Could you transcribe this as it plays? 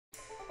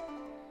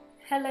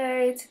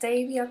Hello,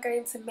 today we are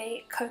going to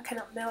make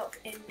coconut milk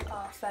in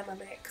our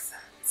Thermomix.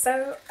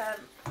 So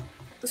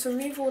just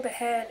remove all the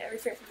hair and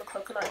everything from the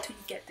coconut until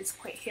you get this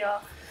point here,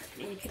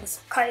 and you can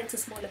just cut into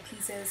smaller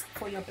pieces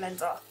for your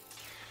blender.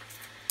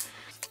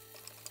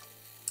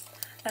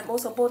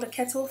 Also boil the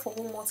kettle for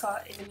warm water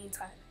in the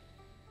meantime.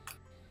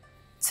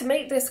 To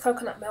make this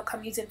coconut milk,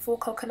 I'm using 4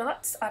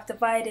 coconuts. I've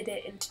divided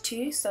it into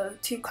 2, so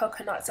 2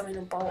 coconuts are in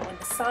a bowl on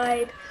the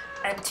side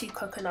and 2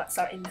 coconuts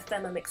are in the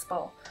Thermomix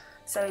bowl.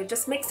 So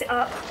just mix it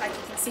up, like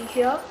you can see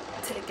here,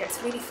 until it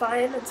gets really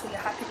fine, until you're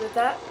happy with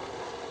that.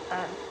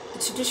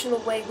 The traditional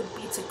way would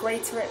be to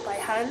grate it by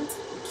hand,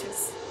 which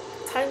is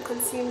time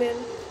consuming.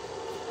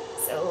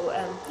 So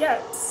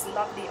yeah, it's a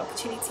lovely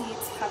opportunity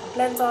to have a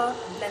blender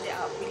and blend it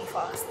out really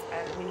fast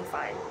and really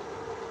fine.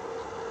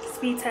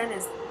 Speed 10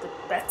 is the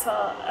better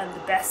and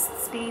the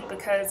best speed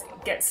because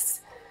it gets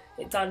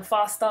it done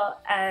faster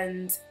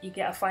and you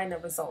get a finer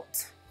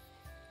result.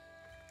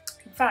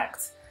 In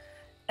fact,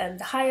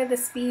 the higher the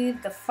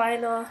speed, the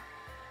finer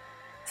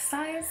the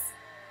size,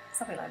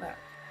 something like that.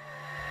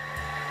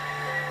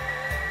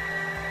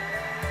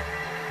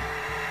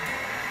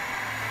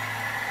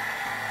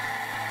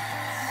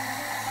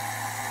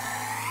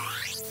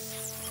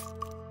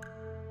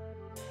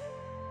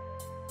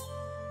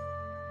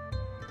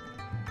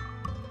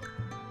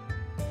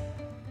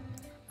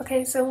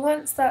 Okay, so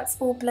once that's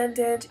all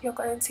blended, you're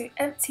going to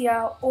empty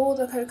out all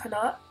the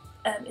coconut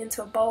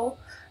into a bowl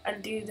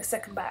and do the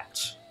second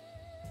batch.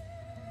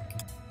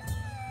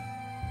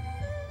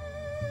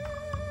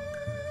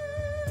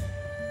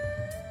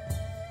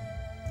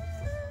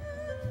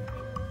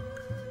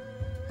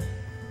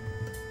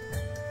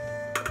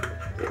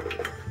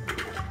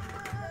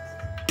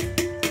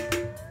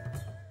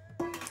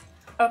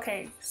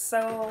 Okay,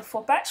 so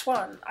for batch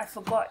 1, I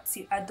forgot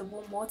to add the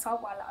warm water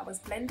while I was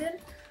blending,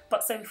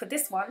 but so for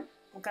this one,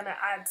 we're gonna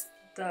add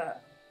the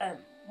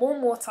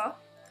warm water,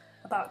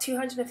 about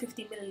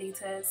 250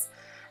 milliliters,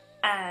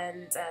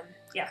 and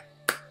yeah,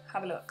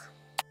 have a look.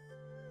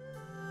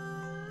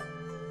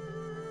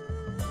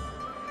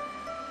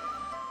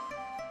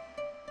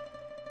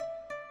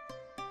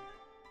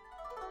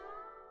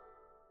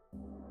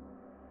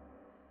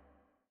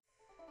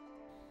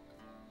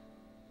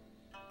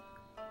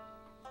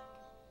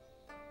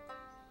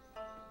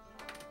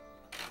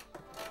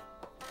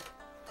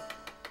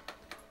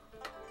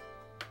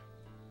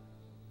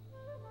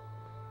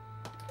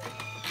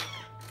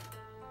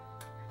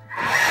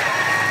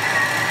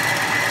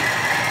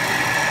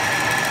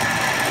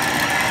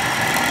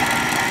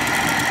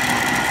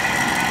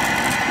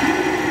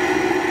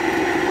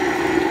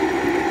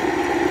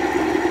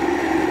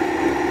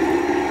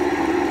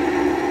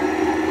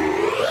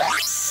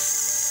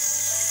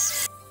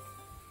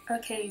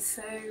 Okay,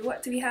 so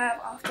what do we have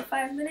after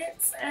 5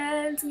 minutes?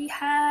 And we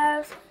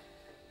have...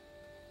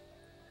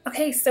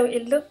 Okay, so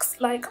it looks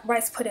like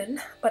rice pudding,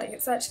 but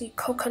it's actually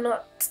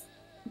coconut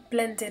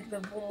blended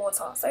with warm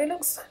water. So it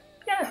looks,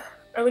 yeah,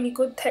 a really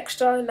good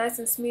texture, nice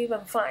and smooth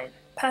and fine.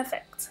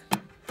 Perfect.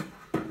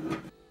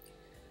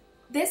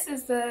 This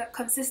is the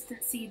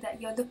consistency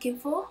that you're looking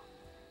for,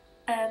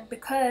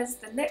 because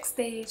the next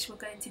stage we're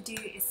going to do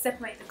is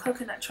separate the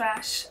coconut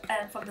trash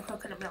from the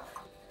coconut milk.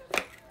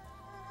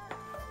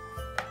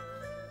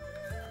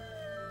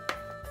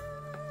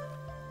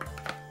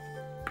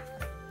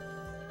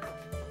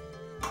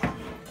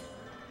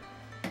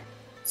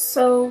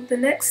 So the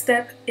next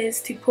step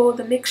is to pour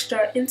the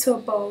mixture into a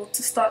bowl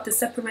to start the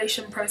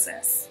separation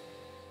process,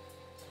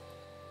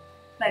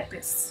 like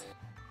this.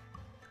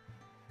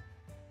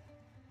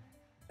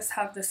 Just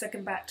have the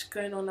second batch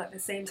going on at the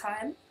same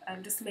time,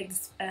 just to make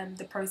this,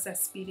 the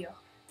process speedier.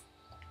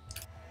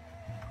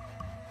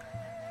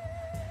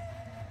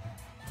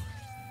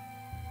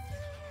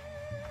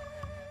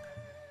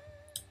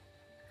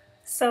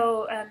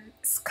 So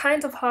it's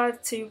kind of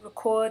hard to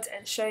record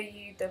and show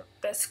you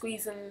the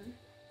squeezing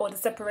or the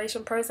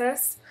separation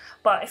process,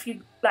 but if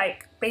you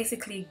like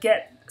basically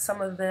get some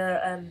of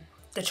the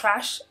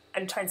trash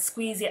and try and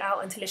squeeze it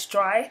out until it's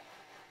dry,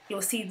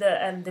 you'll see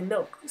the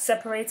milk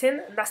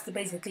separating, and that's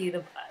basically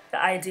the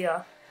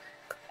idea,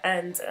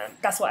 and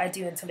that's what I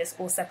do until it's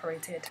all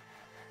separated.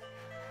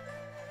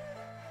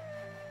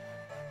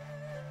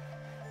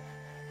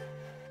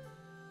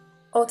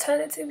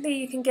 Alternatively,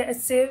 you can get a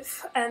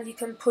sieve and you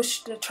can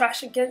push the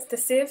trash against the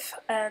sieve,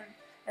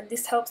 and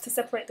this helps to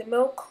separate the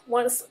milk.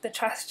 Once the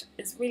trash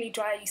is really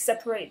dry, you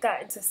separate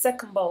that into a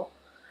second bowl.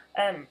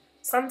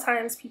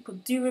 Sometimes people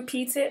do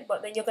repeat it,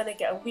 but then you're going to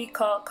get a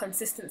weaker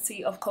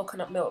consistency of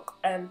coconut milk,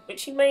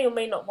 which you may or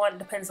may not want,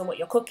 depends on what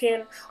you're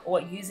cooking or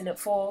what you're using it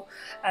for,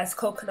 as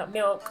coconut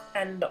milk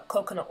and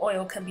coconut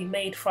oil can be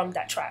made from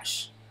that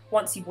trash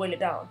once you boil it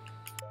down.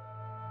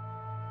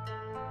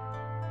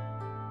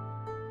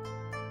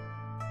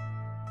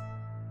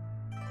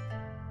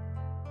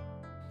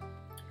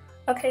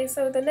 Okay,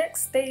 so the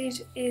next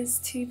stage is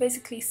to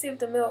basically sieve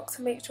the milk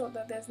to make sure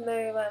that there's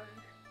no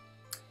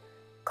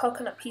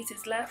coconut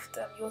pieces left.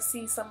 You'll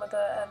see some of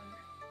the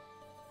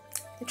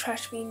the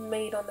trash being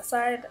made on the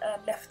side,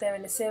 left there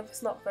in the sieve.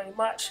 It's not very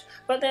much,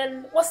 but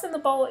then what's in the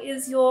bowl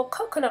is your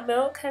coconut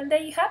milk, and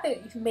there you have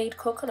it. You've made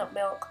coconut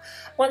milk.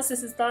 Once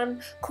this is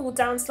done, cool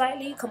down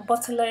slightly, you can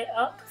bottle it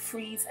up,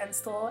 freeze and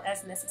store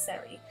as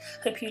necessary.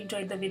 Hope you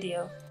enjoyed the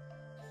video.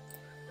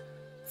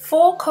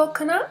 4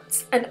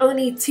 coconuts and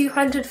only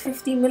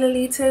 250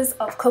 milliliters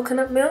of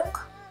coconut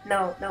milk.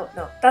 No,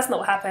 that's not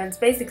what happens.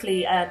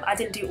 Basically, I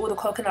didn't do all the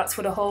coconuts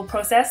for the whole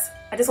process.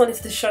 I just wanted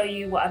to show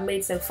you what I've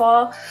made so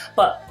far,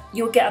 but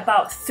you'll get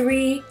about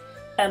 3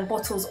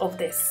 bottles of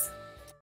this.